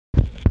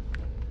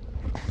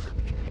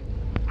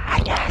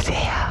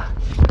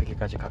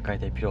그렇게까지 가까이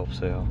될 필요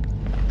없어요.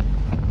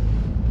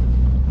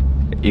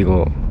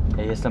 이거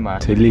ASMR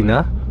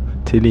들리나?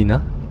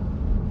 들리나?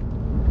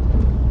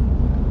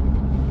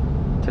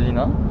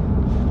 들리나?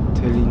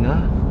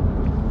 들리나?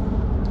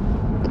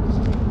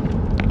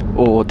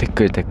 오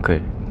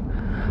댓글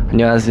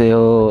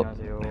안녕하세요.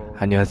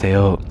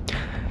 안녕하세요.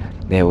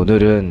 네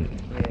오늘은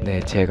네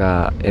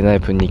제가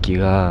엔하이픈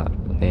니키가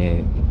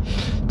네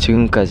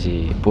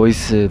지금까지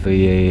보이스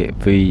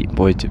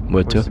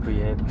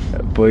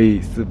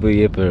보이스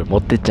V앱을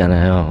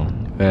못했잖아요.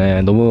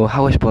 네, 너무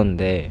하고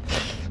싶었는데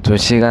좀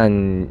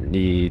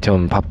시간이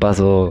좀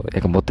바빠서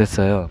약간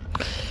못했어요.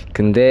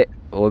 근데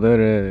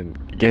오늘은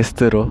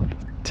게스트로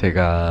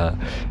제가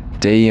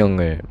제이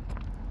형을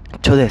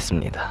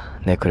초대했습니다.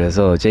 네,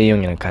 그래서 제이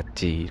형이랑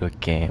같이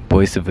이렇게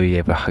보이스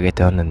V앱을 하게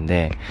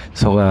되었는데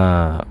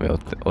소감이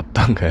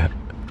어떤가요?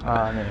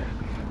 아, 네.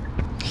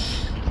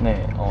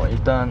 네,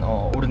 일단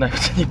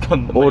오르나이트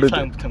니폰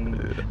사랑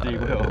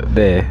부탁드리고요.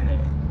 네.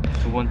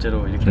 두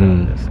번째로 이렇게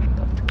하게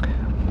되었습니다.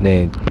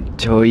 네,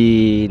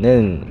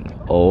 저희는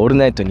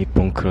오르나이트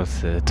니폰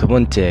크로스 두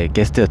번째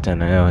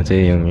게스트였잖아요.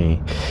 제이 형이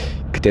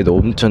그때도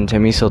엄청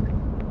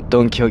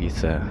재밌었던 기억이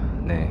있어요.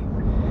 네.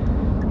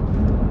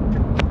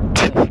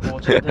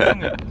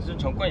 대장님 무슨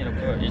정권이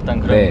이렇고요. 일단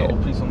그럼 네.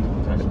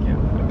 오프닝송부터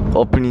하실게요.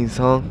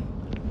 오프닝송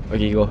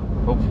여기 이거.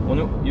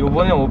 오늘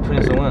이번에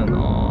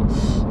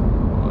오프닝송은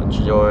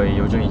저희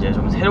요즘 이제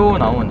좀 새로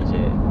나온 이제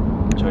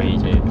저희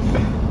이제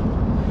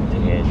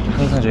되게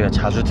항상 저희가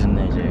자주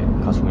듣는 이제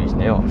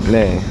가수분이신데요.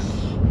 네.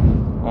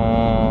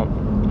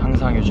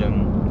 항상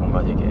요즘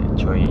뭔가 되게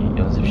저희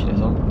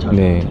연습실에서 자주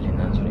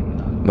들리는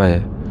소리입니다.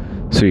 맞아요.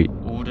 소리.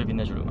 우울을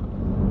빛내줄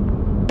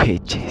음악.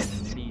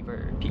 Peaches.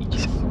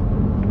 Peaches.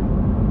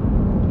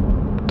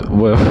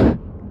 뭐야?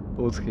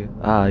 어떻게?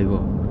 아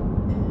이거.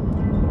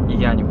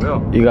 이게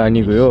아니고요. 이거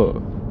아니고요.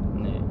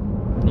 네.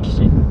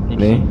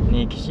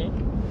 니키 씨.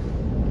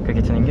 그렇게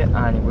트는 게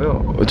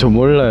아니고요. 저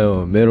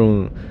몰라요.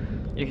 메론.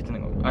 이렇게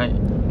트는 겁니다. 아니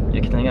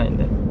이렇게 트는 게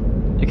아닌데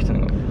이렇게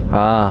트는 겁니다.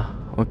 아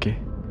오케이.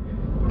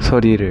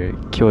 소리를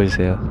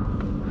키워주세요.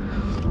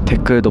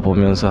 댓글도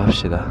보면서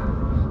합시다.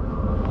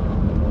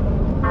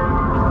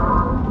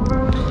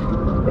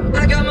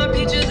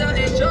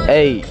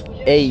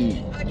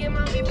 에이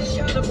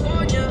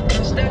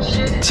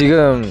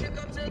지금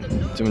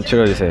좀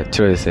줄여주세요.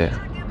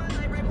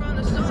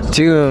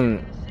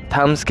 지금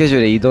다음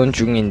스케줄에 이동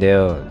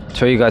중인데요.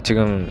 저희가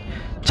지금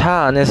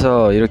차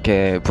안에서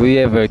이렇게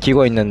V앱을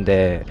키고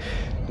있는데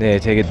네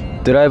되게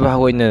드라이브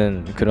하고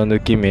있는 그런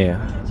느낌이에요.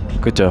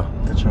 그쵸?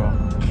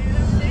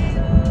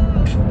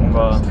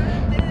 뭔가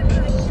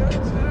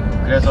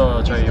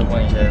그래서 저희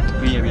이번 이제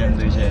V앱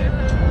이름도 이제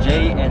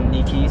J and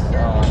Niki's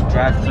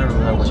Drive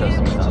Thru라고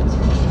지었습니다.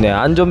 네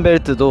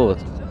안전벨트도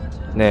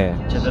네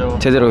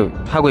제대로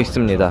하고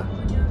있습니다.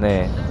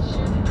 네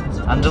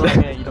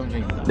안전하게 이동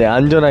중입니다. 네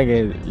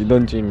안전하게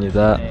이동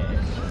중입니다. 네.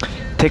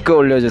 댓글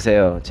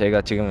올려주세요.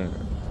 제가 지금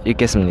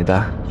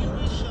읽겠습니다.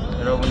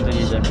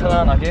 여러분들이 이제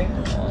편안하게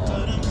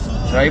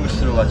드라이브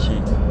스루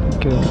같이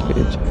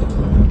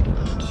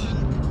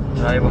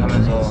드라이브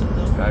하면서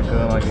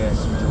깔끔하게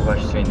들고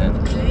가실 수 있는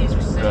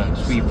그런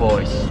스윗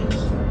보이스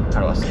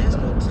하러 왔습니다.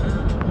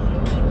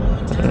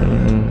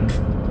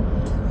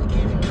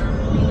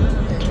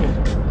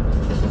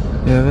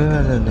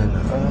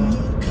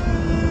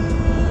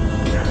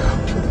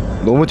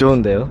 너무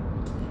좋은데요?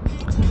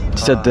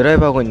 진짜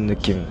드라이브 하고 있는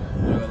느낌.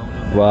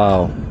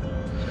 와우.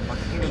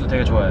 풍경도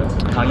되게 좋아요.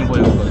 강이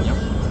보이고 있거든요.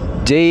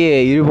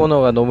 제이의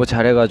일본어가 너무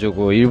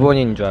잘해가지고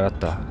일본인 줄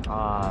알았다.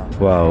 아,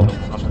 와우. 너무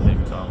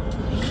감사드립니다.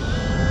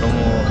 너무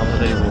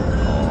감사드리고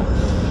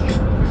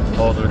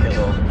더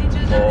노력해서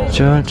더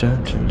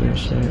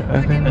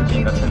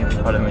팬팅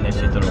같은 발음을 낼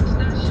수 있도록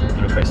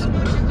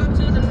노력하겠습니다.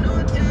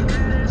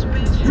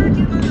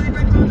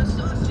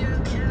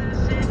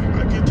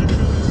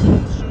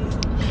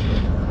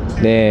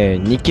 네,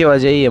 니키와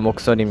제이의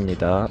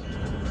목소리입니다.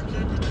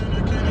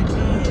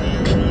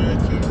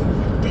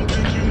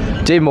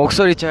 제이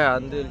목소리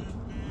잘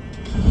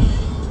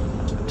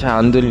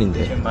안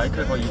들린대. 지금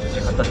마이크를 거의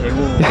이제 갖다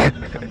대고 하고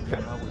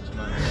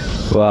있지만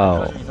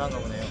와우. 이상한가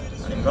보네요.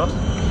 아닌가?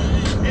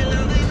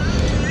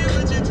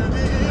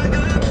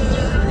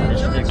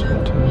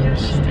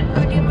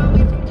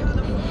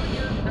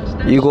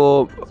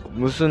 이거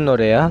무슨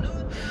노래야?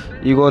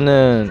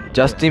 이거는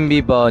저스틴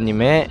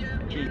비버님의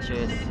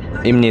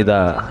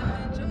입니다.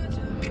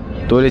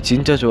 노래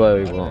진짜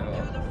좋아요. 이거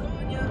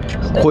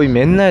거의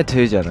맨날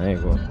들잖아요.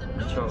 이거.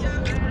 그렇죠.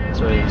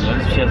 저희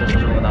연습실에서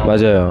자주 나오고.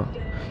 맞아요.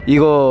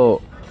 이거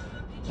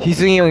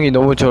희승이 형이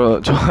너무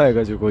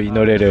좋아해가지고 이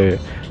노래를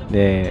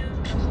네.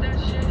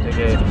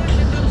 되게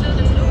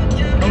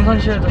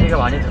평상시에도 되게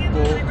많이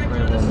듣고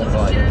그리고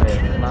뭔가 이렇게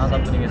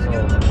하다 분위기에서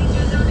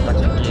딱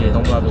듣기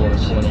너무나도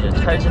좋은 이제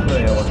찰진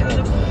노래여가지고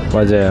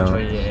맞아요.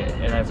 저희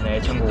엔하이픈의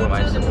애창곡을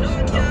많이 쓰고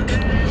있습니다.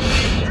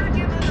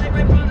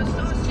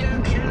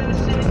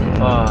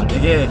 와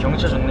되게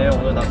경치 좋네요.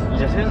 오늘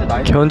이제 슬슬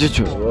나이 경치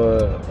좋.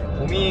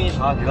 봄이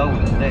다 돼가고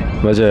있는데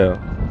맞아요.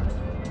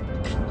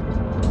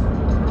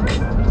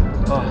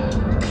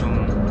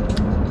 좀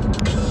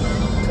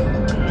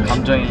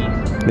감정이.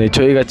 네,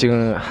 저희가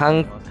지금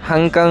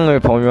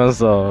한강을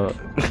보면서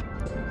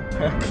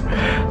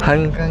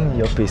한강이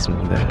옆에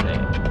있습니다.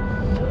 네.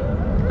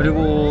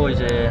 그리고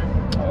이제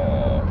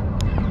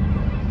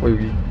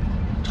여기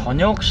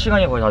저녁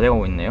시간이 거의 다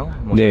돼가고 있네요.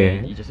 뭐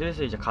네. 이제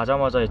슬슬 이제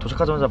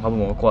도착하자마자 밥을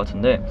먹을 것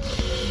같은데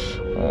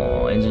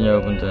엔지니어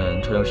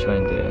여러분들은 저녁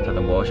시간인데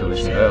다들 뭐 하시고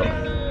계신가요?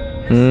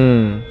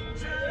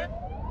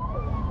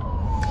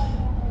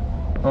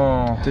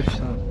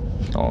 듭시다.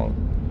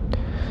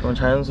 그럼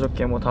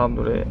자연스럽게 뭐 다음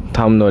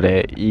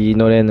노래. 이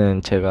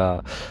노래는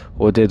제가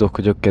어제도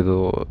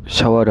그저께도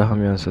샤워를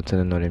하면서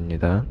듣는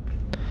노래입니다.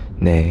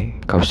 네,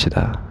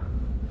 갑시다.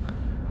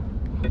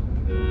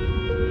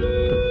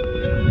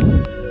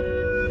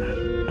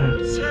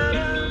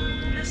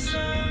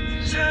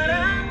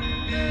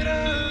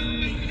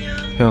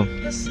 형.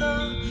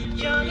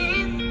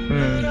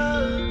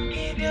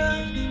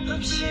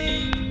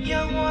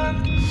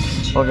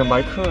 그냥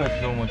마이크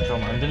들어오면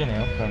좀 안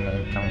들리네요.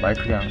 그러면 그냥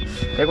마이크 그냥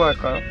빼고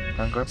할까요?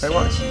 그냥 그걸 빼고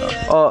하겠습니다.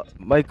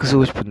 마이크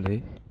쓰고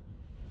싶은데.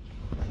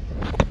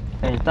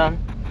 네, 일단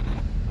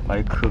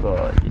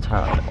마이크가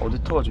잘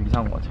오디터가 좀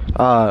이상한 것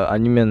같아요.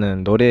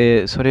 아니면은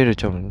노래 소리를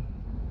좀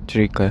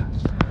줄일까요?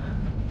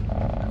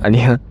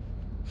 아니야?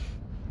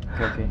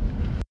 오케이.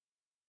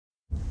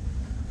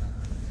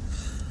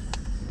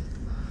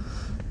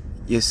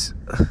 예스.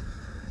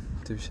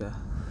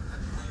 듭시다.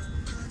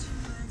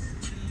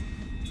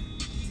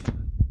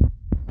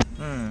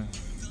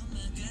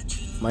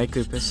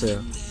 마이크를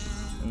뺐어요.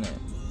 네.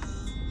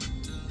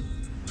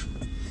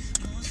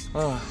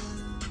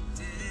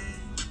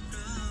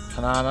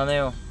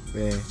 편안하네요.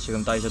 네.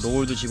 지금 딱 이제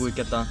노을도 지고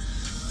있겠다.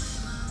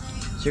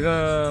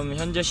 지금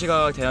현재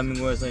시각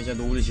대한민국에서 이제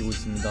노을이 지고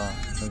있습니다.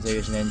 전 세계에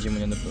계신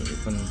엔지문 여러분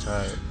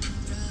잘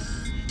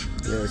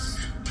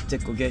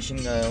듣고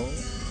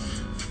계신가요?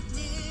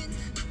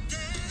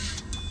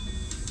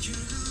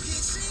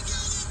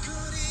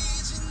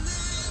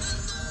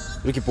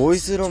 이렇게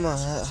보이스로만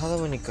하다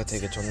보니까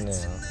되게 좋네요.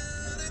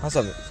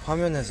 항상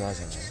화면에서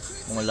하잖아요.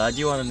 뭔가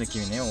라디오 하는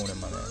느낌이네요,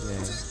 오랜만에. 네.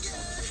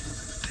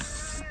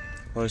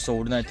 벌써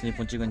오르나이트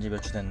니폰 찍은 지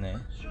몇 주 됐네.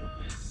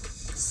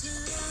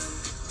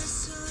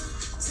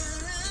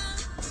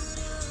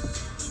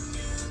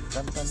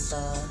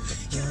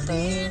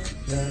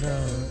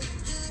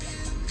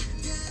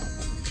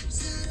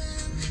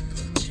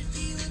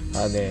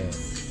 네.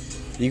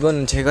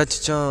 이거는 제가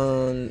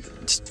추천한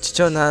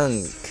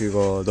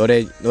그거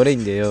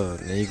노래인데요.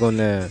 네,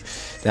 이거는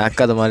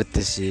아까도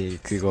말했듯이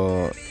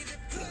그거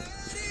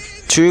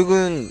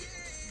출근할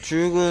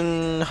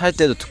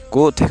때도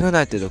듣고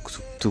퇴근할 때도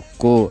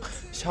듣고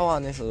샤워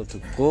안에서도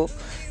듣고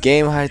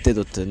게임 할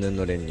때도 듣는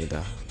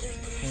노래입니다.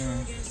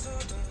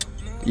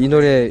 이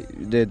노래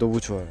네 너무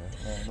좋아요.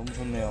 네, 너무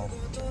좋네요.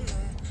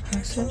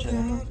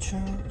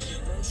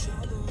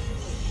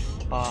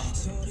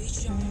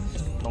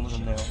 너무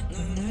좋네요.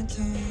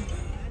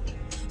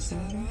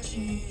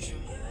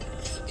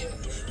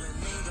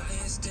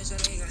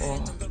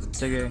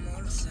 되게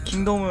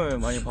킹덤을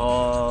많이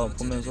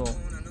보면서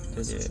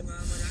되게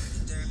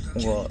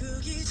뭔가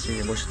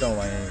되게 멋있다고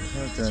많이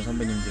생각드는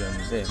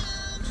선배님들이었는데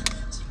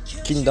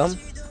킹덤?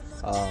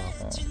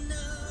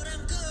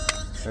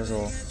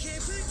 그래서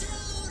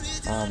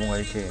뭔가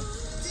이렇게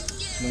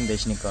힘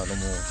내시니까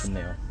너무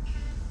좋네요.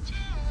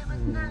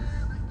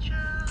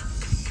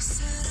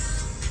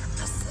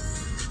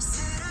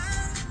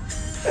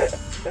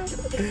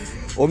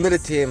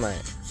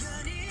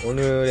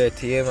 오늘의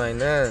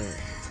TMI는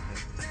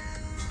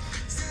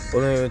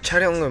오늘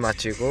촬영을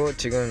마치고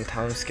지금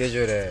다음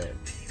스케줄에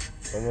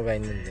넘어가고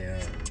있는데요.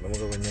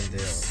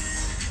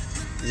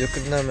 이제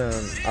끝나면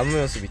안무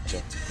연습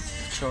있죠?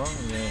 그렇죠.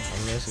 네.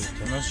 안무 연습 있죠.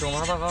 안무 연습 조금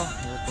하다가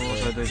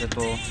저희도 이제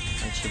또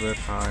집을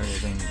갈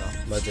예정입니다.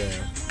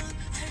 맞아요.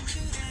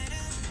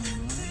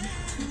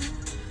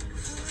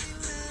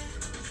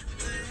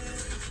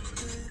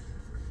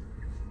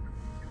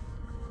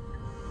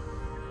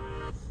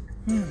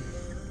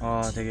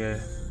 되게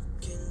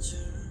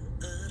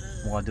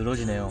뭔가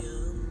늘어지네요.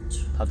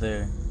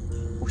 다들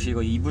혹시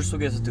이거 이불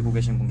속에서 듣고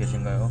계신 분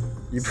계신가요?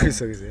 이불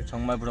속에서요?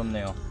 정말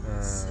부럽네요.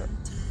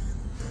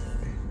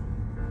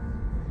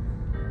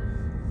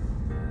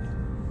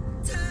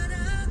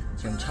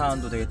 지금 차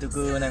안도 되게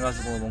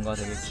뜨끈해가지고 뭔가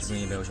되게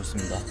기분이 매우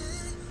좋습니다.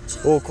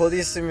 곧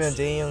있으면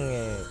제이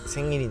형의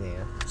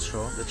생일이네요.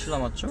 그렇죠. 며칠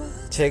남았죠?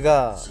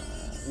 제가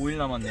 5일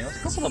남았네요.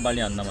 생각보다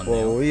많이 안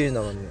남았네요. 5일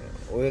남았네요.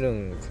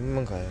 5일은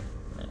금방 가요.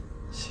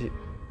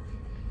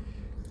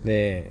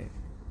 네.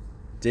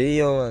 제이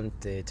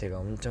형한테 제가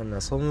엄청난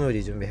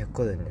선물이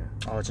준비했거든요.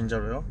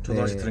 진짜로요? 저도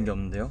네. 아직 들은 게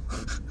없는데요.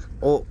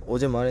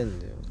 어제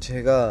말했는데요.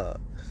 제가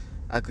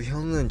그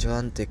형은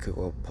저한테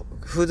그거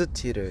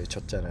후드티를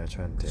줬잖아요.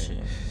 저한테. 그치.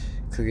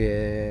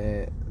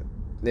 그게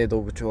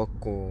너무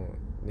좋았고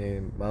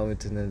마음에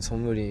드는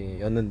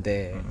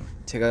선물이었는데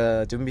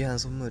제가 준비한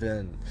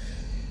선물은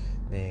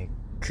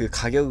그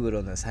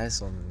가격으로는 살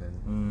수 없는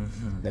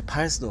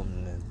팔 수도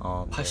없는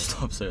팔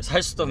수도 없어요.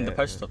 살 수도 없는데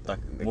팔 수도 없다.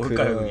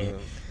 뭘까요 그게?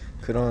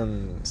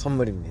 그런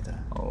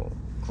선물입니다.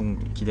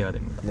 기대가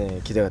됩니다.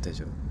 네, 기대가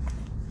되죠.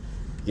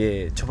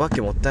 이게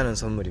저밖에 못하는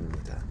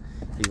선물입니다.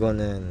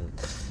 이거는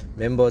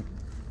멤버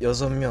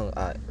 6명,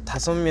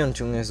 5명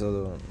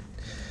중에서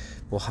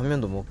뭐 한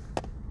명도 못.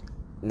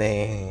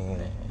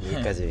 네,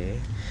 여기까지.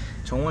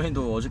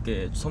 정원이도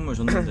어저께 선물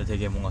줬는데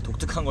되게 뭔가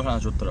독특한 걸 하나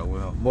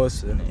줬더라고요.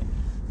 뭐였어요? 네.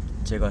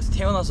 제가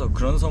태어나서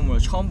그런 선물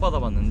처음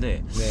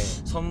받아봤는데 네.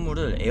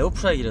 선물을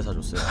에어프라이기를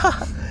사줬어요.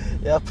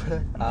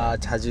 에어프라이.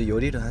 자주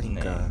요리를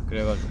하니까. 네.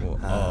 그래가지고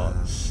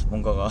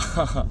뭔가가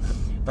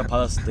딱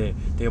받았을 때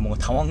되게 뭔가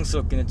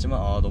당황스럽긴 했지만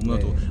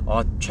너무나도 네.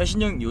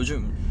 최신형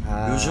요즘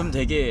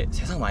되게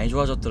세상 많이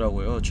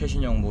좋아졌더라고요.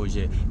 최신형 뭐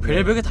이제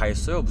별의별 게 다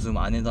있어요. 무슨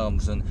안에다가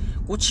무슨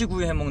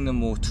꼬치구이 해먹는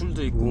뭐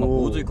툴도 있고 막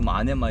뭐도 있고 막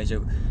안에 막 이제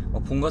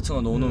막 봉 같은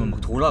거 넣어놓으면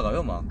막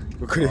돌아가요 막.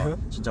 그래요?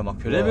 진짜 막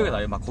별의별 게 다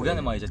막 거기 안에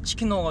막 이제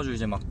치킨 넣어가지고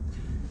이제 막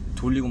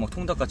돌리고 막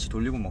통닭같이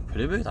돌리고 막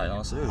별의별 게 다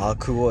나왔어요.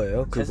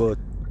 그거예요? 그거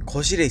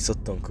거실에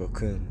있었던 그거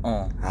큰.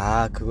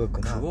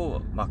 그거였구나.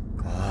 그거 막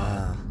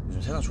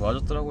요즘 세상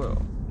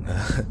좋아졌더라고요.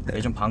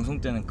 예전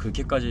방송 때는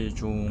그렇게까지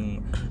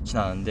좋진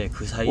않은데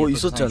그 사이에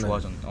있었잖아요. 세상이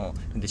좋아졌.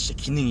 근데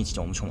진짜 기능이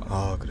진짜 엄청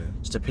많아. 그래요?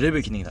 진짜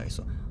별의별 기능이 다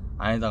있어.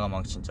 안에다가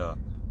막 진짜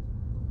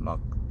막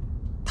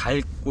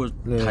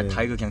달고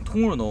달그 그냥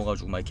통으로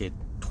넣어가지고 막 이렇게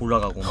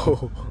돌아가고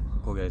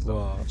막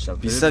거기에서 진짜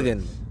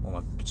비싸겠네.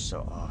 막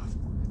진짜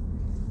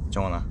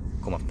정원아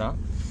고맙다.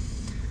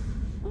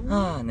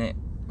 네.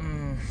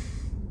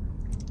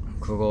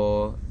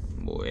 그거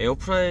뭐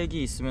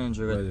에어프라이기 있으면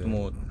저희가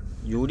뭐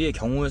요리의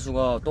경우의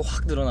수가 또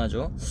확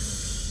늘어나죠.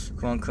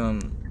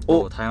 그만큼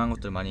또 다양한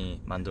것들 많이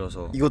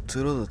만들어서. 이거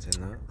들어도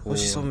되나?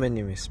 호시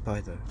선배님의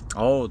스파이더.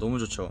 너무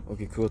좋죠.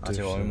 오케이, 그것도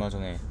제가 얼마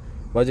전에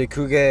맞아요.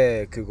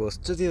 그거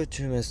스튜디오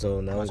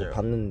춤에서 나온 거 맞아요.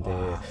 봤는데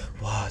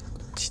와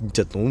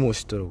진짜 너무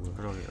멋있더라고요.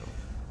 그러게요.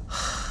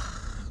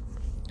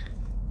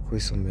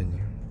 호시 선배님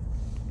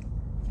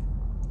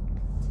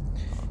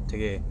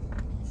되게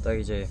딱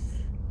이제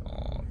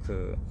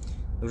그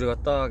우리가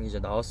딱 이제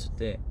나왔을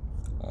때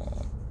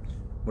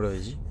뭐라 해야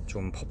되지?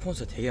 좀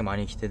퍼포먼스 되게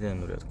많이 기대되는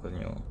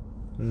노래였거든요.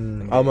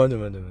 맞아.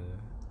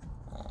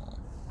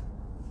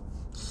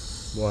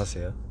 뭐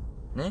하세요?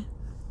 네?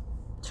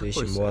 제이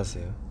씨 뭐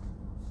하세요?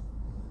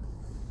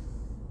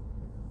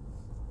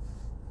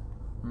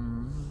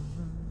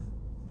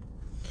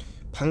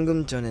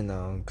 방금 전에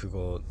나온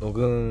그거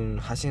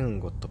녹음하시는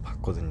것도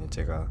봤거든요,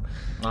 제가.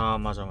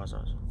 맞아.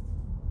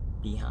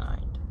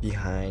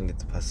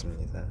 비하인드도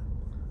봤습니다.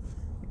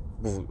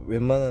 뭐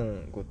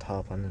웬만한 거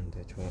다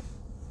봤는데 저.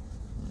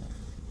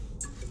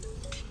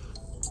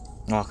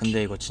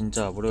 근데 이거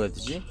진짜 뭐라 해야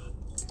되지?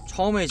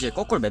 처음에 이제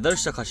거꾸로 매달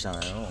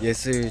시작하시잖아요.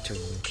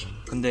 예술적인.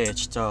 근데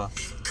진짜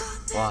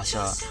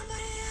진짜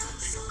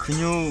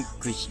근육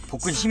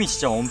복근 힘이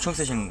진짜 엄청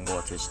세신 것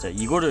같아요. 진짜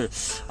이거를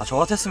저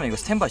같았으면 이거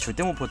스탠바이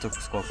절대 못 버텼을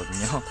것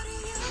같거든요.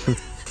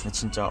 근데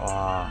진짜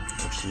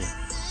역시.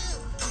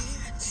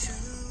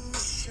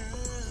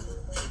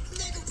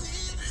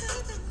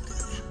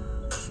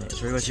 네,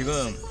 저희가 지금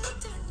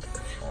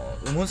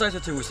음원 사이트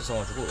틀고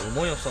있어가지고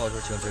음원이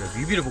없어가지고 지금 저희가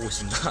뮤비를 보고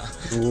있습니다.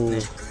 네.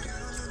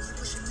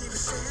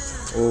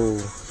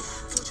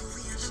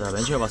 진짜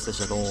맨 처음에 봤을 때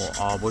진짜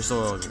너무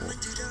멋있어가지고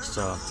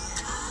진짜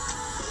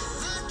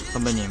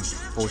선배님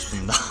보고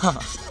싶습니다.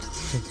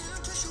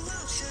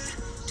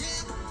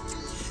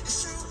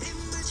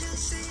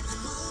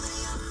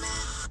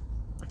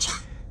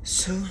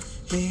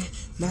 숨이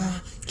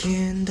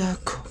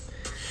막힌다고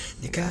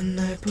네가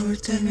날 볼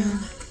때면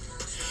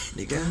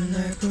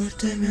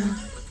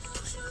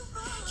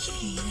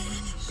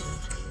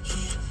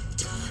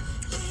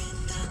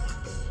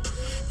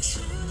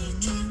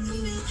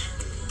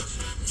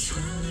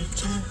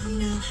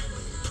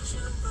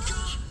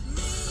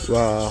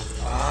와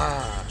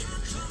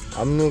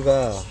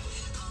안무가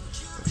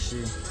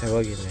역시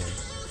대박이네.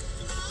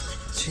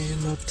 지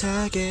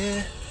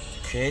못하게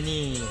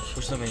괜히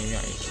호시 선배님이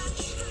아니지.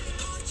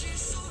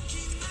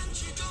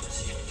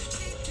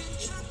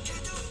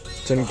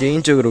 저는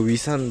개인적으로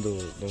위산도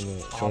너무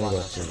좋은 것 맞아.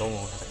 같아요.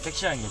 너무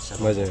섹시한 게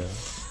진짜 맞아요.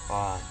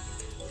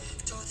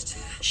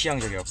 취향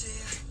저격.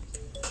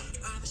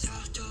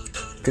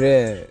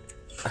 그래.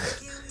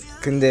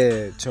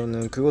 근데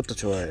저는 그것도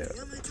좋아해요.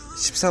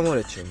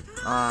 13월의 춤.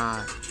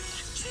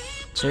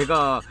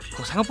 제가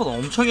생각보다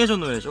엄청 예전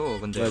노래죠.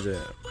 근데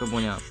맞아요. 그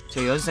뭐냐,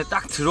 제가 연습생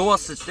딱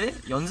들어왔을 때,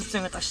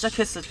 연습생을 딱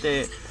시작했을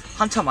때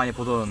한참 많이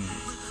보던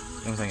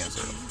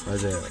영상이었어요.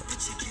 맞아요.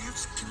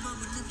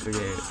 되게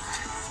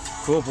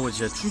그거 보고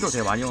진짜 충격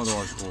되게 많이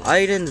얻어가지고.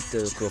 아일랜드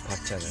때도 그거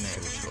봤잖아요. 네,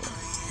 그렇죠.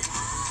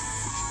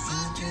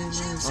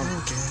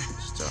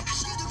 진짜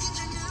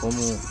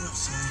너무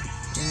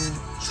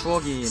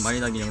추억이 많이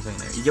남긴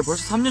영상이네요. 이게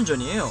벌써 3년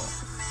전이에요.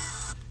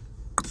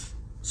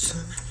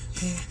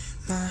 숨이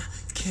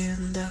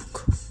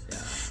막힌다고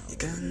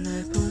네가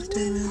날 볼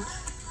때면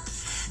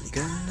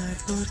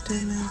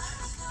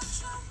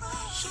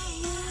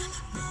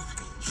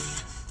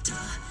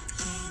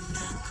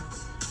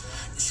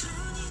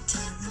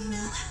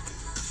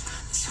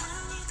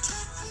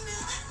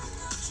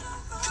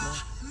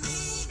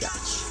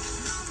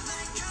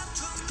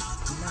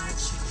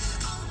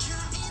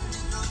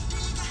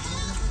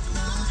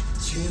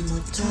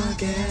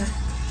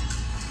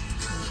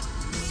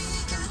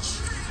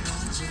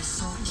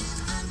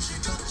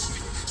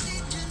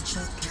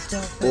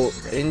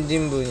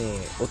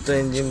엔진분이 어떤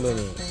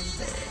엔진분이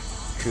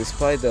그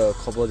스파이더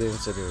커버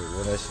댄스를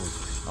원하시는지.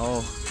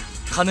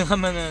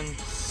 가능하면은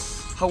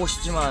하고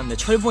싶지만 네,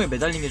 철봉에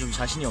매달린 게 좀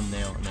자신이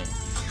없네요. 네.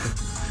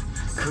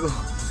 그거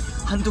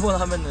한두 번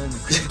하면은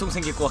근육통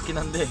생길 것 같긴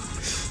한데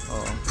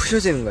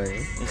푸셔지는 거 아니에요?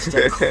 네, 진짜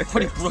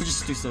허리 부러질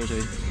수도 있어요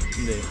저희.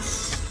 근데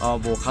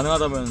뭐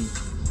가능하다면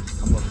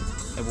한번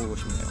해보고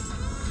싶네요.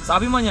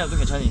 사비만이 해도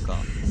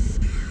괜찮으니까.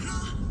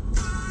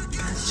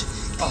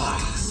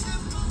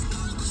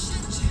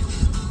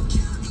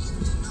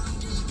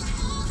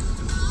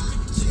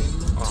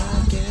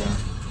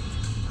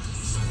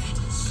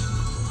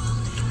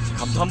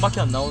 감도 한 바퀴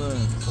안 나오는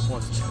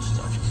퍼포먼스네요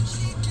진짜.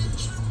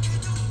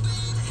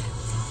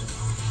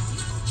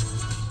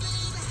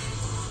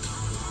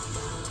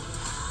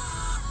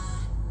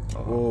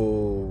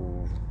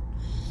 오.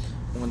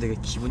 뭔가 되게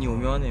기분이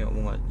오묘하네요.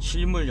 뭔가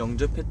실물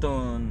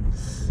영접했던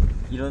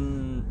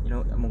이런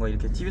뭔가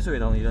이렇게 TV 속에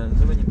나오는 이런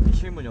선배님들이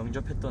실물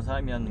영접했던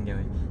사람이라는 게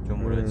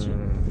좀 뭐랬지.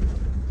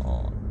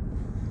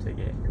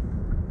 되게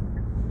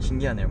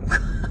신기하네요 뭔가.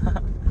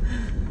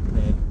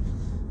 네.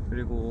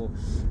 그리고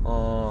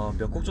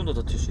몇 곡 정도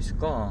더 틀 수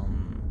있을까?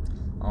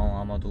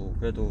 아마도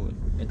그래도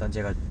일단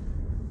제가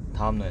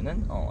다음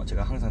노래는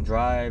제가 항상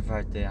드라이브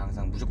할 때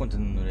항상 무조건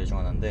듣는 노래 중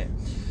하나인데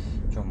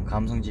좀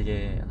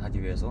감성지게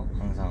하기 위해서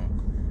항상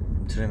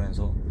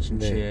들으면서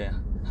심취해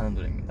하는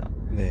노래입니다.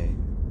 네.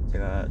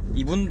 제가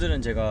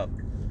이분들은 제가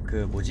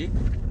그 뭐지?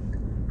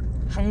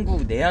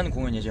 한국 내한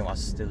공연 예전에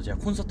왔을 때도 제가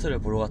콘서트를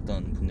보러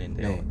갔던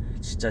분들인데요. 네.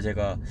 진짜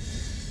제가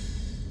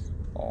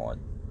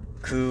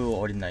그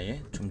어린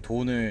나이에 좀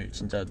돈을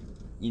진짜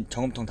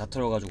정금통 다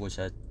털어가지고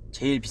진짜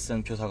제일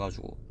비싼 표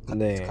사가지고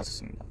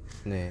갔었습니다.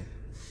 네.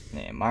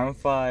 네, 마룬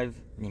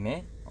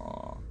 5님의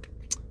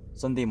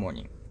Sunday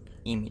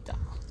Morning입니다.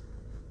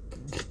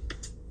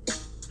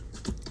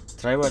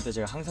 드라이브 할 때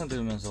제가 항상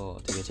들으면서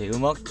되게 제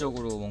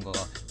음악적으로 뭔가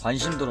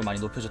관심도를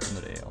많이 높여줬던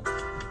노래예요.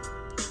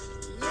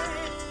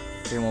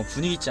 되게 뭐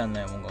분위기 있지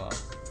않나요? 뭔가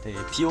되게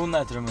비 오는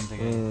날 들으면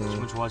되게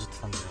기분 좋아질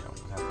듯한 노래라고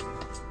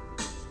생각합니다.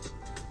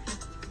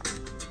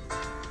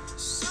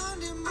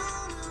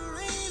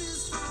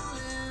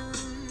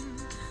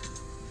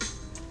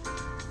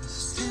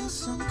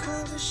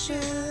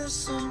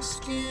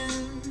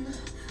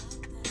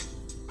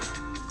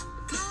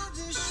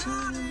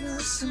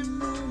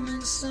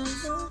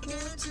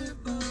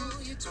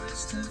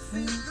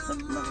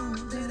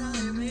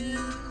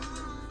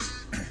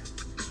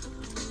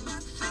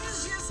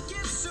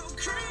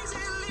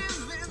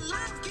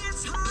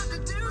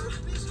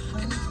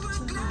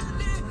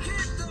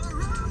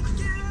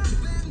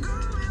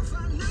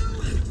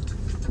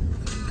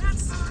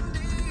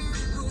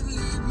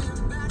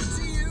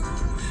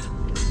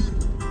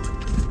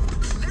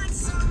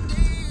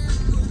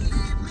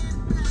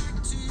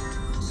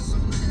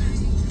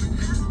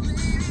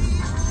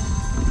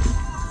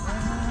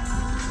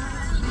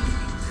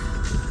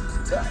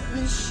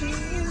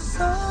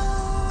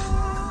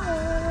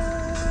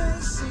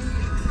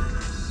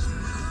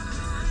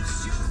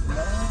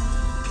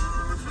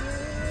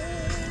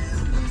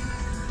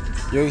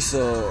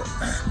 여기서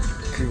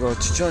그거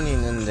추천이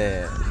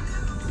있는데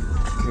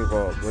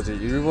그거 뭐지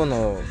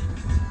일본어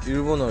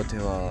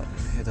대화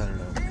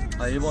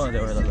해달라고. 일본어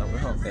대화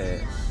해달라고요?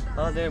 네.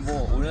 네,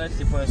 뭐 올라이트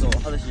디퍼에서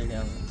하듯이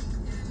그냥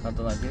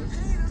간단하게.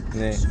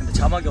 네. 근데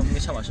자막이 없는 게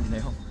참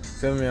아쉽네요.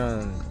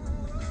 그러면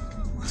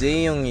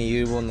제이 형이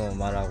일본어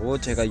말하고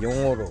제가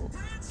영어로.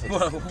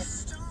 뭐라고?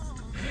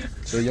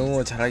 저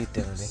영어 잘하기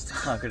때문에.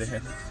 그래요?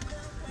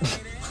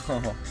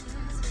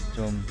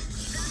 좀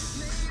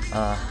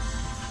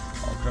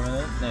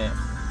그러면은 네.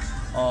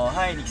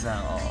 하이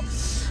니키상.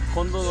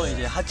 今度の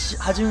이제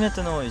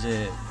하지메테노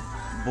이제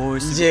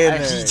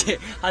이제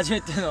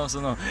하지메테노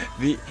その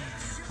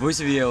ボイ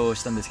スビデオを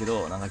したんですけ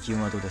ど、なんか気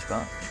分はどうです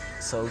か?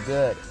 So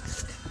good.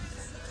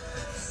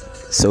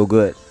 So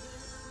good.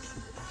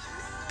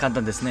 簡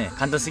単ですね。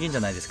簡単すぎんじ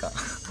ゃないですか?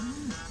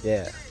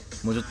 Yeah.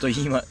 もうちょっと言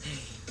っ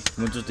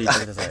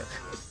てください。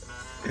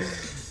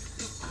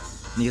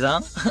ニキさ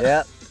ん?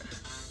 Yeah.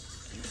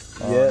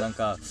 なん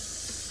か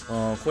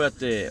こうやっ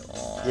て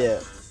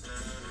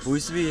ボ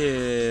イスビ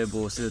デ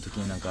オをするとき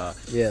になんか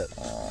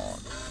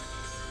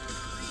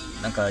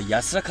なんか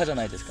安らかじゃ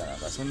ないですか。なん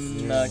かそ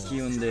んな気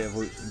分で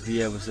ビ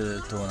デオをす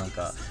るとなん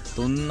か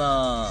どん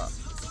な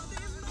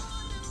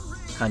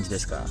感じで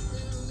すか?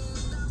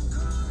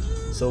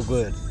 So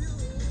good.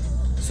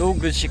 So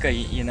good しか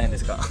言えないんで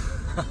すか?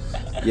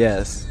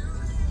 Yes.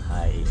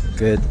 はい。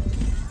Good.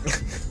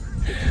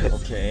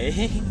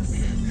 오케이.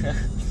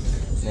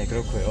 네,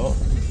 그렇고요.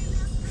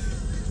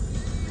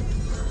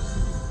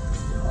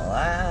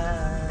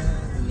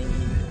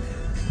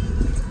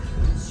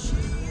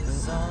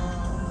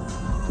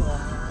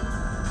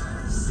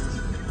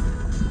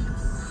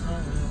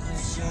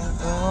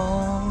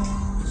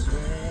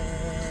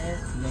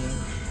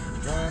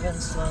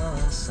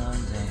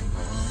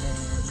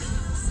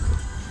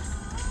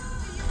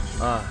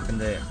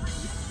 근데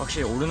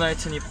확실히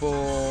오르나이트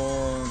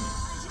니폰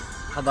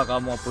하다가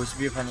뭔가 보이스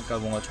비입 하니까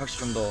뭔가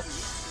확실히 좀 더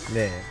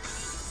네.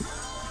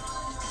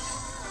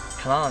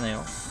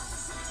 편안하네요.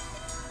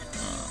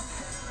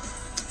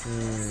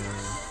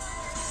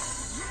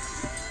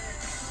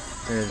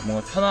 되게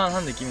뭔가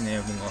편안한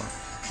느낌이네요. 뭔가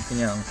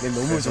그냥 네,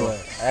 너무 좋아요.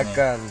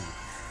 약간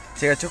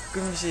제가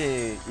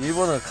조금씩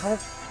일본어를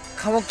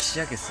까먹기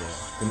시작했어요.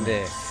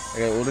 근데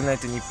약간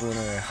오르나이트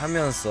니폰을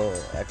하면서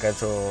약간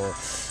저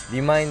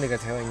리마인드가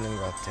되어 있는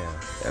것 같아요.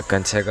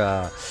 약간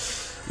제가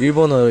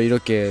일본어로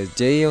이렇게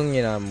제이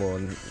형이랑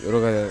뭐 여러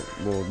가지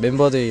뭐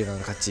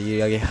멤버들이랑 같이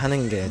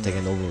이야기하는 게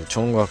되게 너무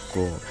좋은 것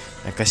같고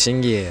약간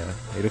신기해요.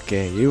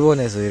 이렇게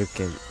일본에서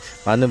이렇게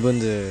많은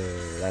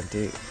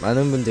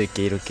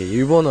분들께 이렇게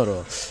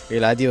일본어로 이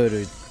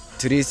라디오를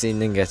들을 수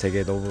있는 게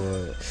되게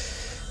너무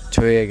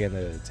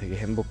저희에게는 되게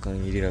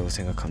행복한 일이라고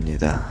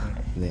생각합니다.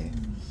 네.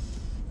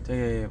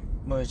 되게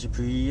뭐지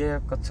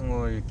VF 같은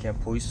걸 이렇게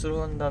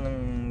보이스로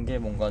한다는 게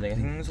뭔가 되게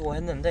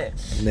생소했는데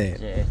네.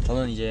 이제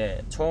저는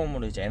이제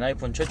처음으로 이제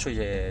엔하이픈 최초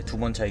이제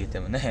 2번 차이기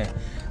때문에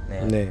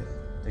네. 네.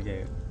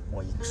 되게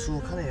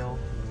익숙하네요.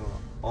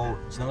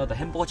 지나가다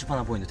햄버거집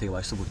하나 보이는데 되게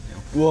맛있어 보이네요.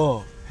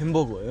 우와,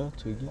 햄버거예요?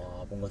 저기?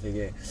 와, 뭔가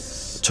되게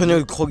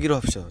저녁 거기로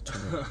합시다.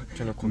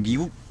 저녁 거기.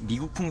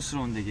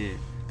 미국풍스러운 되게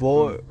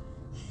뭐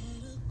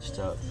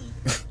진짜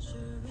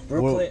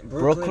브로콜리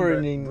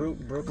브루클린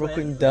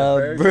더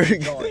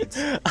버거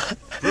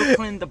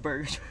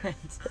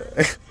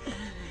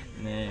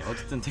네,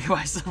 어쨌든 되게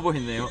맛있어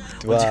보이네요.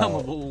 와우. 언제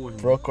한번 먹어보고 싶네요.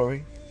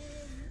 브로콜리?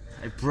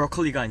 아니,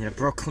 브로콜리가 아니라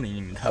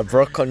브로콜린입니다. 아,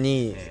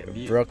 브로콜리. 네,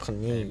 브로콜리.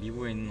 네,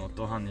 미국에 있는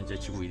어떠한 이제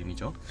지구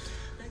이름이죠.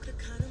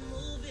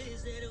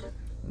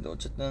 근데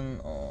어쨌든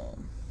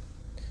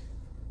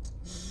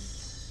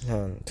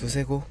한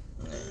두세 곡?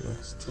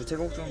 두세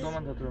곡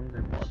정도만 더 들으면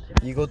될 것 같아요.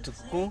 이거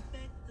듣고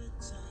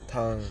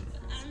다음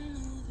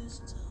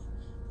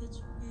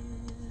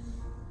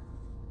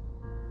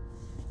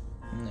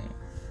네.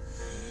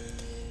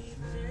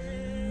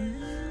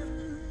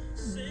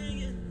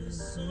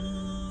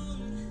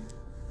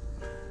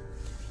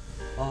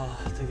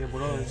 되게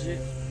뭐라 그러지?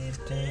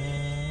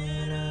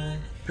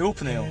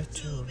 배고프네요.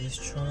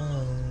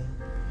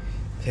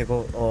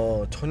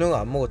 저녁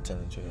안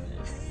먹었잖아요, 저녁.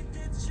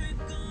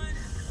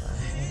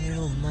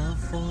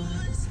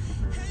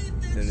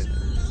 네네.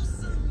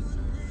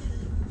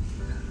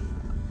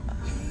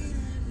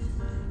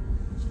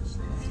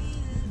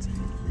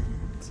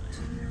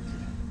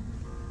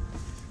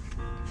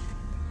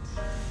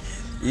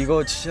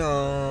 이거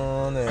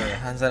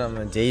추천을 한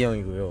사람은 제이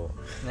형이고요.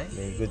 네?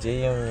 네, 이거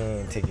제이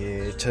형이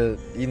되게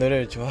이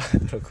노래를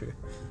좋아하더라고요.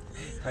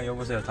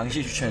 여보세요.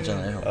 당신이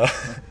추천했잖아요.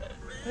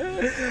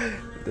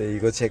 네,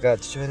 이거 제가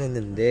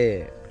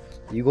추천했는데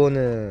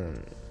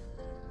이거는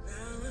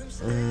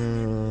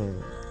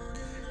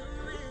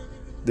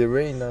네,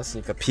 레인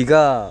나왔으니까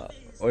비가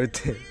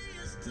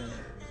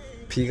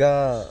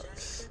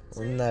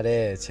온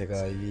날에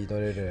제가 이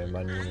노래를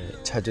많이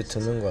자주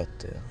듣는 것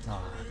같아요.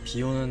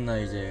 비 오는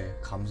날 이제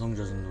감성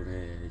젖은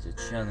노래 이제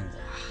취하는 거.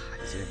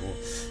 이제 뭐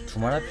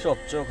두말할 필요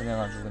없죠. 그냥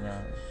아주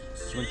그냥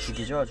기분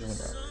죽이죠. 아주 그냥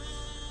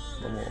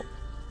너무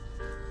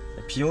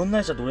비 오는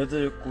날 진짜 노래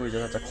듣고 이제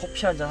살짝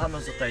커피 한잔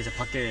하면서 딱 이제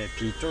밖에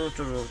비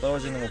쪼르쪼르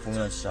떨어지는 거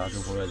보면 진짜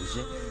아주 뭐라 해야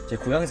되지? 제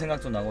고향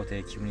생각도 나고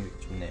되게 기분이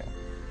좋네요.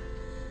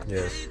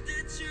 예.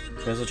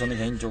 그래서 저는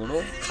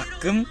개인적으로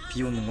가끔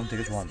비 오는 건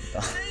되게 좋아합니다.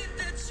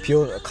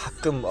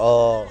 가끔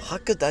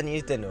학교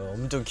다닐 때는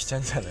엄청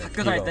귀찮잖아요.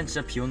 학교 다닐 땐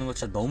진짜 비 오는 거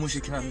진짜 너무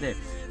싫긴 한데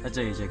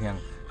살짝 이제 그냥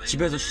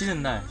집에서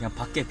쉬는 날 그냥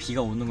밖에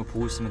비가 오는 걸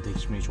보고 있으면 되게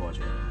기분이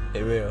좋아져요.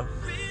 왜요?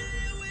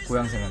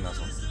 고향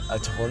생각나서.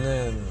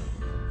 저는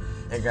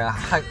제가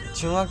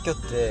중학교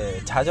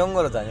때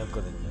자전거로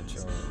다녔거든요.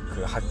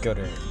 그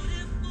학교를.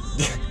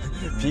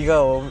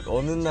 비가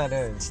오는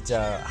날은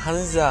진짜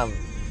항상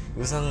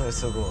우산을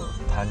쓰고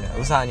다녀.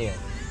 우산 아니에요.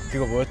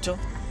 그거 뭐였죠?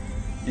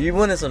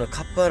 일본에서는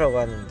카파라고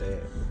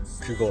하는데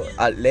그거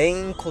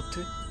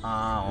레인코트?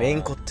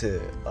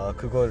 레인코트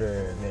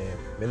그거를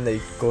맨날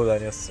입고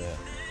다녔어요.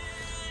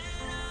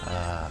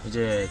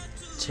 이제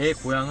제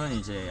고향은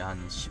이제 한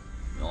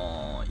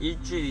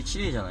일주일이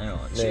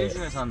 7일이잖아요. 네. 7일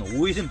중에서 한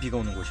 5일은 비가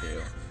오는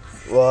곳이에요.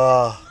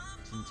 와,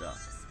 진짜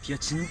비가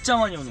진짜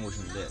많이 오는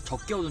곳인데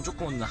적게 오든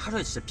조금 오든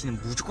하루에 진짜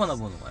비는 무조건 한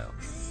번 와요.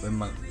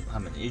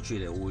 웬만하면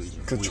일주일에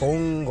 5일. 그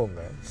좋은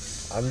건가요?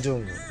 안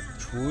좋은 거?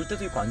 좋을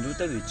때도 있고 안 좋을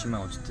때도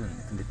있지만 어쨌든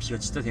근데 비가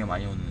진짜 되게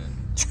많이 오는.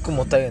 축구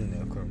못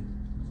하겠네요. 그럼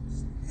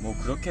뭐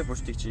그렇게 볼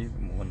수도 있지.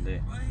 뭐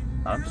근데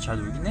나름 또 잘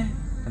놀긴 해.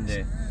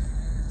 근데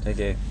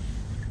되게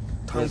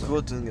다음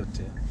그거 듣는 게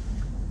어때요?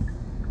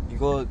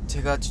 이거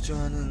제가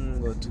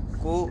추천하는 거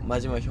듣고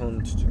마지막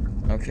형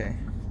추천. 오케이.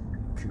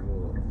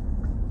 그거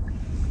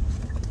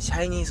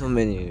샤이니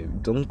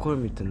선배님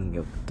똥콜미 듣는 게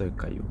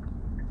어떨까요?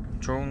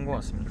 좋은 거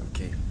같습니다.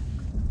 오케이.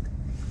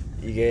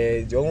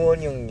 이게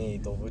정원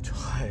형이 너무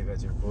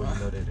좋아해가지고 이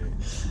노래를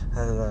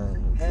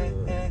항상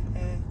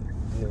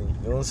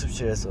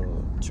연습실에서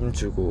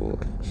춤추고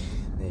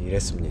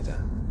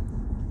이랬습니다.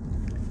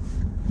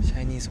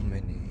 샤이니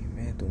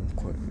선배님의 Don't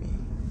Call Me.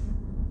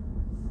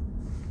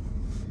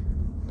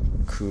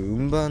 그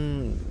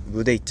음반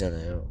무대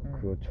있잖아요.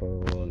 그거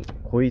전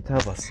거의 다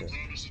봤어요.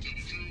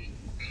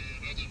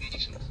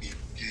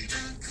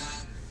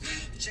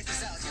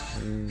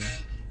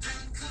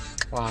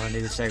 와 근데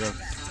이거 진짜 이거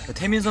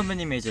태민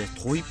선배님의 이제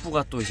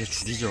도입부가 또 이제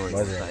죽이죠.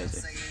 이거 맞아요. 다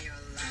이제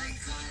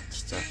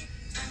진짜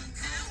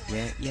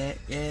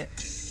예예예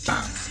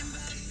빵.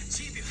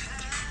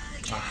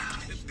 아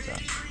진짜.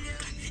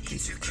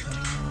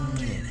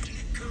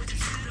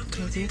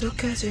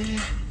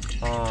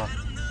 아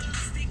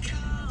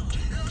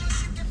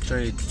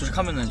저희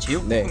도착하면은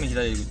제육볶음이 네.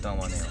 기다리고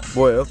있다고 하네요.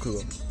 뭐예요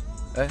그거?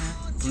 에?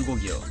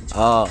 불고기요.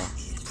 아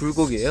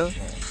불고기예요?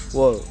 네.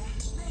 와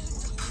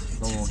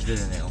너무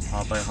기대되네요.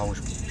 아 빨리 가고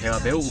싶고 배가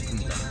매우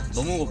고픕니다.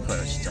 너무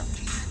고파요 진짜.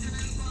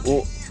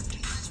 오.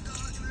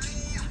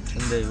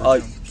 근데 요즘 아.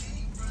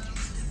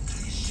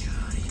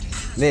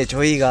 네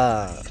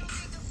저희가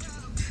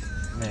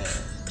네.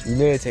 이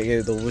노래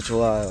되게 너무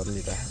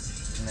좋아합니다.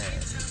 네.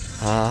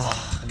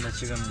 아 근데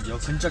지금 여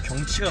근처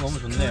경치가 너무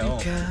좋네요.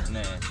 그러니까.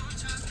 네.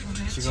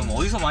 지금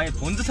어디서 많이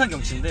본 듯한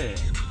경치인데,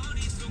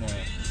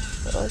 네.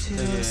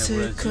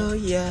 어디였을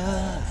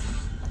거야.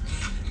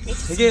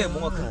 되게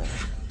뭔가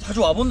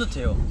자주 와본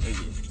듯해요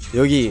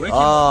여기 여기.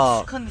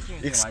 아 익숙한 느낌이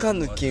되게 익숙한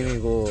많이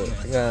드는 것 느낌이고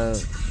같아요.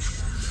 네.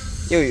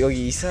 그냥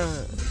여기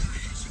이상.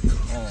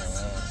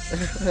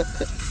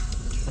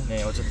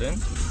 네 어쨌든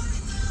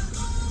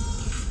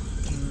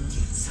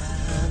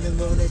사랑을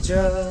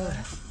보내줘.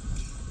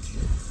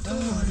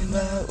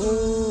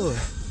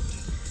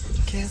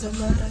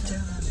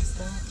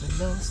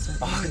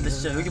 아 근데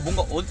진짜 여기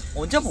뭔가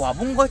언제 한번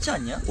와본 거 같지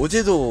않냐?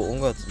 어제도 온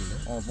거 같은데.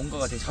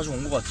 뭔가가 되게 자주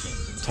온 거 같지.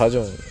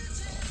 자주.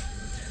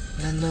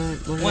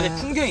 뭔가 내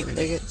풍경이 그래.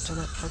 내게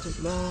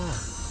전화하지 마.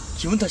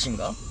 기분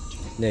탓인가?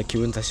 네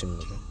기분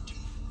탓입니다.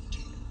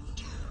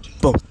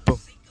 뻥뻥.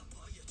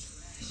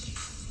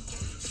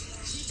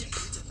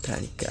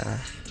 그러니까.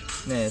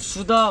 네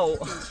수다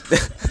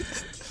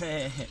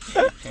네.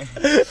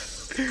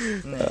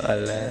 네.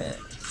 알래.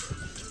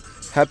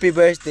 Happy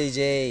birthday,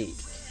 Jay.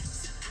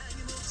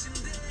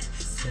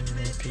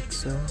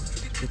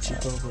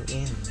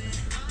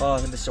 아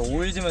근데 진짜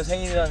 5일 뒤면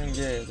생일이라는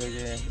게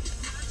되게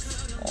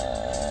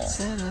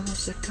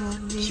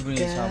기분이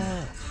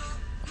참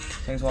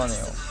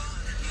생소하네요.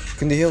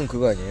 근데 형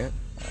그거 아니에요?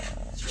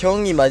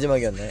 형이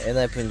마지막이었나요?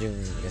 엔하이픈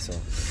중에서.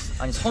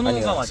 아니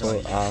선우가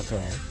마지막이죠. 아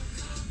그럼.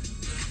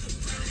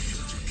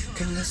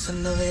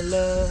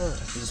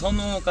 이제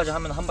선우까지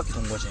하면 한 바퀴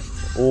돈 거지.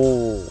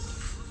 오.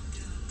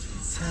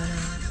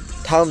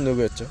 다음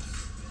누구였죠?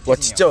 와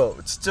진짜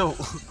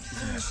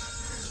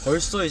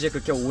벌써 이제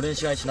그렇게 오랜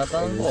시간이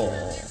지났다는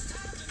거.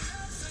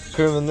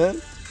 그러면은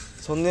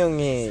선우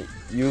형이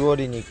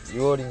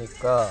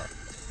 6월이니까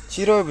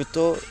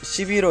 7월부터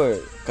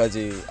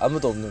 11월까지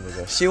아무도 없는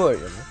거죠.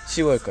 10월이었나?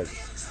 10월까지.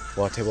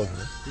 와 대박이네.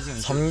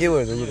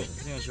 3개월 누구도.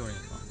 희승이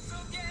 10월이니까.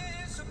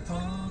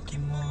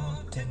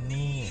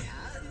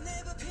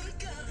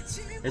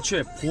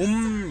 애초에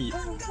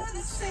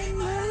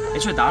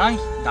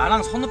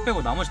나랑 선우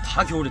빼고 나머지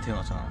다 겨울에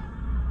태어났잖아.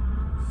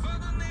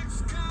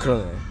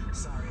 그러네.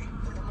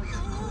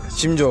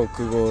 심지어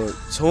그거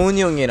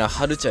정훈이 형이랑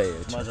하루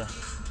차이에요. 맞아.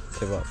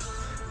 대박.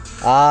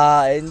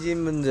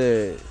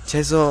 엔진분들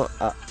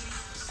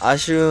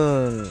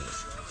아쉬운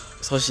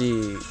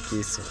소식이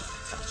있어요.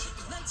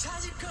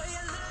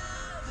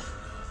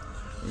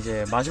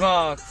 이제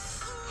마지막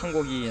한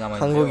곡이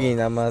남았는데요. 한 곡이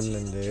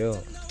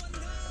남았는데요.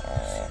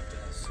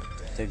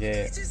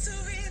 되게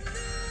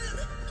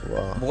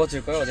와. 뭐가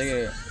될까요?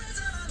 되게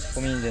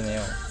고민이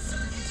되네요.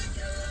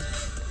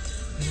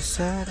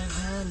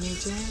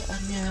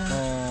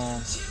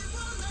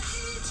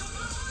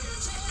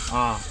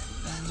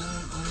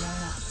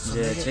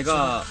 이제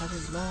제가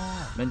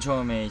맨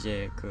처음에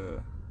이제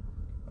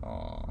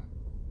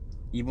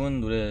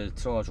이분 노래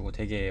틀어가지고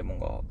되게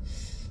뭔가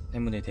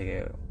팬분들이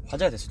되게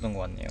화제가 됐었던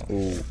것 같네요.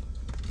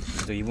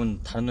 또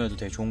이분 다른 노래도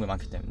되게 좋은 게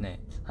많기 때문에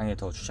한 개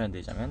더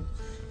추천해드리자면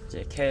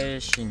이제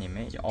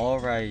켈시님의 이제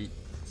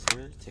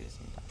Alright을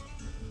드리겠습니다.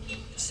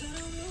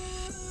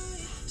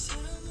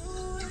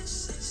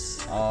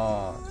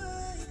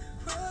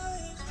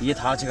 이게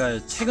다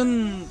제가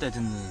최근 때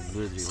듣는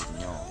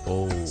노래들이거든요.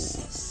 오.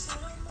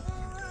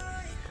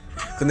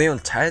 근데 형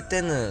잘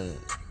때는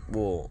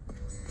뭐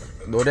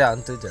노래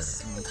안 뜨잖아.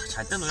 다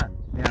잘 때 노래 안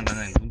듣지. 그냥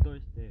나는 눈 떠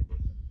있을 때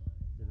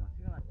제가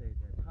퇴근할 때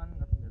이제 산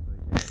같은 데서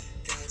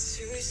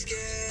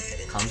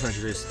이제 감성에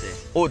젖어 있을 때.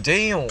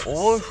 제이 형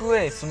 5월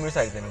후에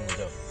 20살 되는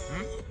거죠? 응?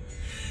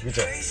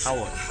 그죠?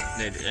 4월.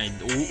 네, 아니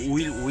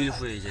 5일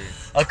후에 이제.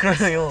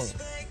 그러면 형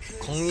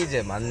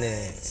공이제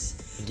맞네.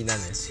 이긴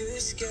하네.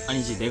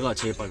 아니지, 내가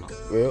제일 빨라.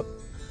 왜요?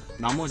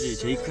 나머지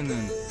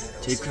제이크랑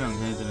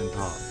걔네들은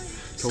다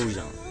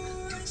겨울이잖아.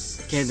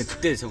 걔네들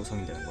그때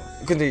성인 되는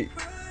거야. 근데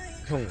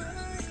형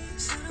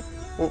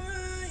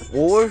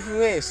 5월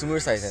후에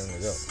 20살 되는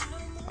거죠?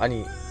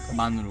 아니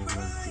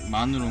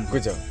만으로는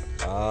그죠?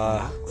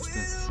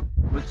 어쨌든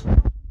그렇지.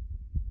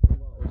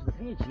 어쨌든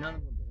생일 지나는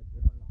건 내가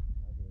제일 빨라.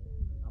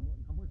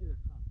 나머지를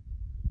다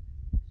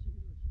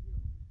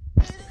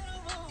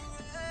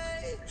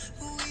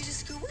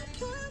 11월.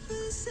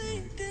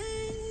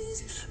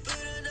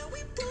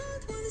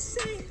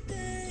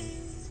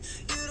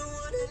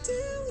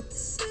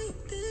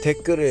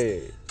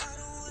 댓글을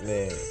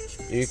네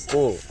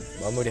읽고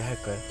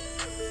마무리할까요?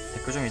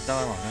 댓글 좀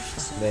이따가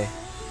마무리합시다. 네.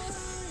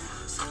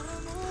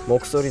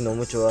 목소리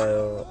너무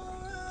좋아요.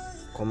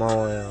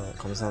 고마워요.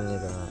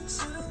 감사합니다.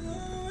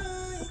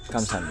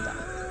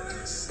 감사합니다.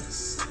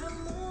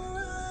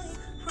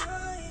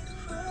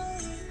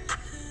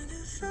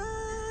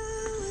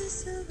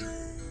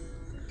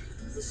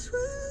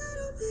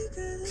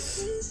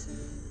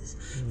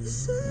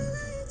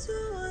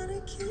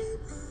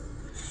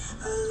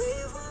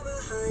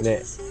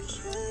 네.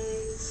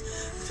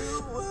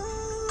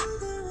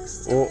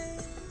 오.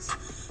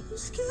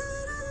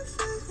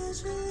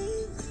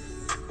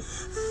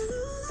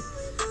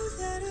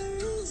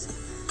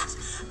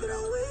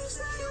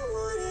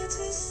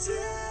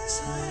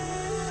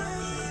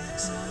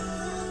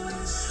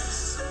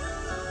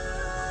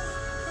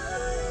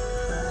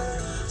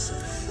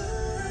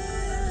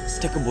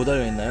 댓글 뭐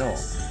달려있나요?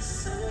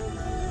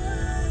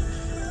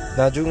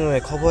 나중에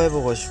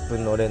커버해보고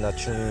싶은 노래나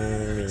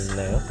춤이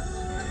있나요?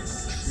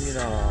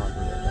 춤이라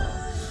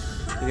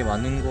노래가 되게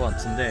많은 것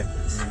같은데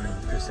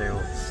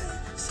글쎄요.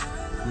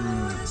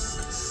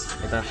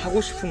 일단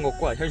하고 싶은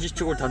것과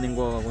현실적으로 다른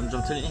거하고는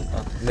좀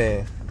틀리니까.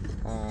 네.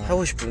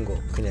 하고 싶은 거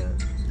그냥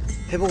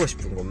해보고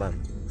싶은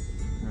것만.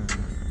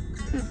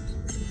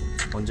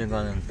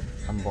 언젠가는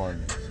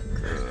한번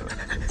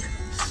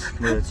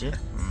뭐였지?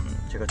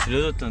 제가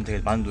들려줬던 되게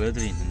많은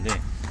노래들이 있는데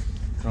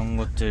그런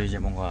것들 이제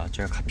뭔가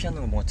제가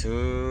카피하는 거 뭔가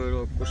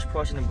듣고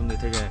싶어 하시는 분들이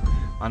되게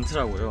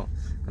많더라고요.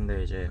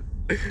 근데 이제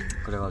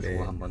그래가지고 네.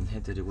 한번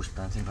해드리고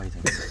싶다는 생각이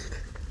듭니다.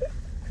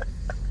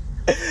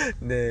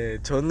 네,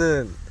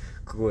 저는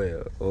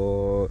그거예요.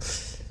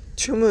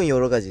 춤은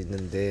여러 가지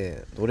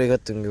있는데 노래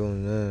같은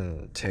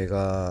경우는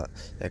제가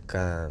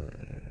약간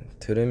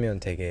들으면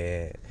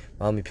되게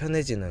마음이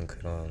편해지는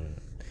그런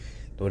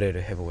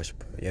노래를 해보고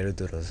싶어요. 예를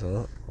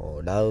들어서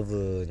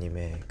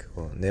라우브님의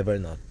그거 Never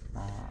Not.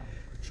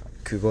 그렇죠.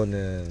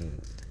 그거는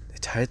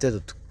잘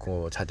때도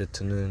듣고 자주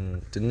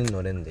듣는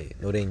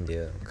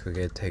노래인데요.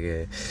 그게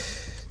되게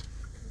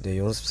네,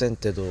 연습생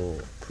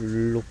때도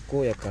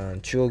불렀고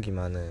약간 추억이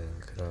많은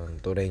그런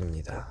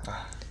노래입니다.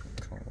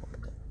 그런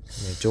거군요.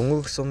 네,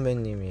 종국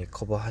선배님이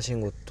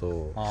커버하신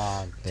것도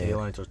되게 네,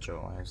 많이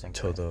들었죠. 연습생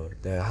때. 저도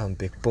한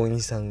 100번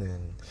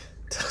이상은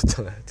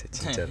들었던 것 같아요,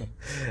 진짜로.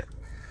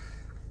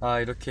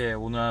 이렇게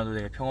오늘 하루도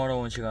되게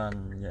평화로운 시간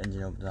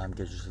엔지니어분들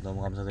함께 해주셔서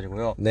너무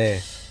감사드리고요. 네.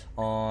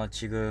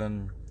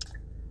 지금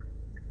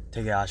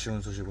되게 아쉬운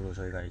소식으로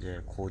저희가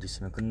이제 곧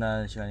있으면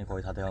끝날 시간이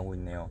거의 다 돼가고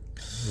있네요.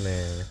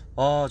 네.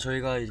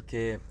 저희가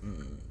이렇게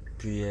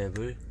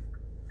V앱을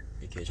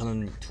이렇게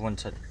저는 두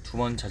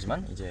번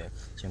차지만 이제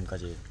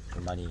지금까지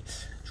좀 많이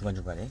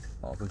중간중간에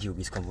끊기고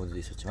미숙한 부분도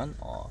있었지만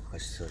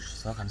같이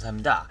들어주셔서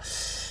감사합니다.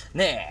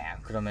 네,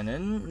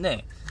 그러면은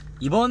네,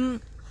 이번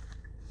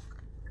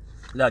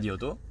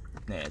라디오도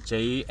네,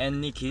 J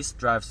and Niki's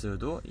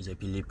Drive-Thru도 이제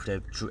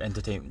빌리프랩 주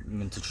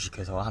엔터테인먼트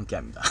주식회사와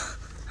함께합니다.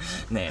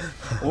 네,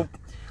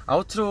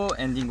 아우트로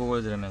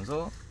엔딩곡을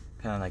들으면서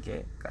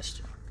편안하게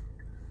가시죠.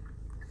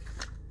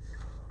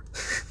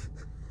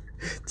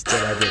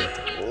 진짜 라디오.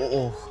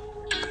 오.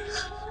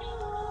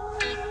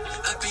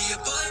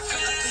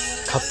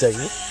 갑자기?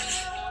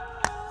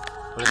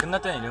 원래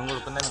끝날 때는 이런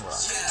걸로 끝내는 거야.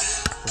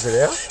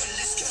 그래요?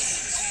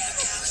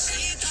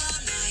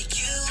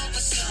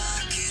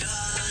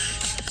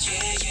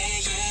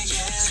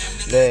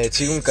 네,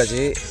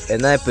 지금까지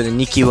엔하이픈의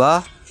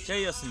니키와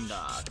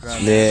제이였습니다.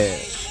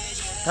 네,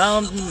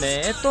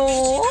 다음에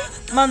또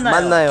만나요.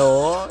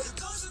 만나요.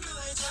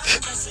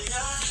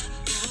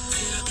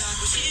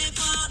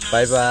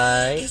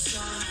 바이바이.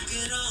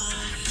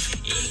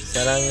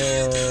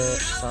 사랑해요.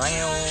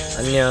 사랑해요.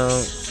 안녕.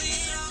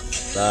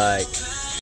 바이.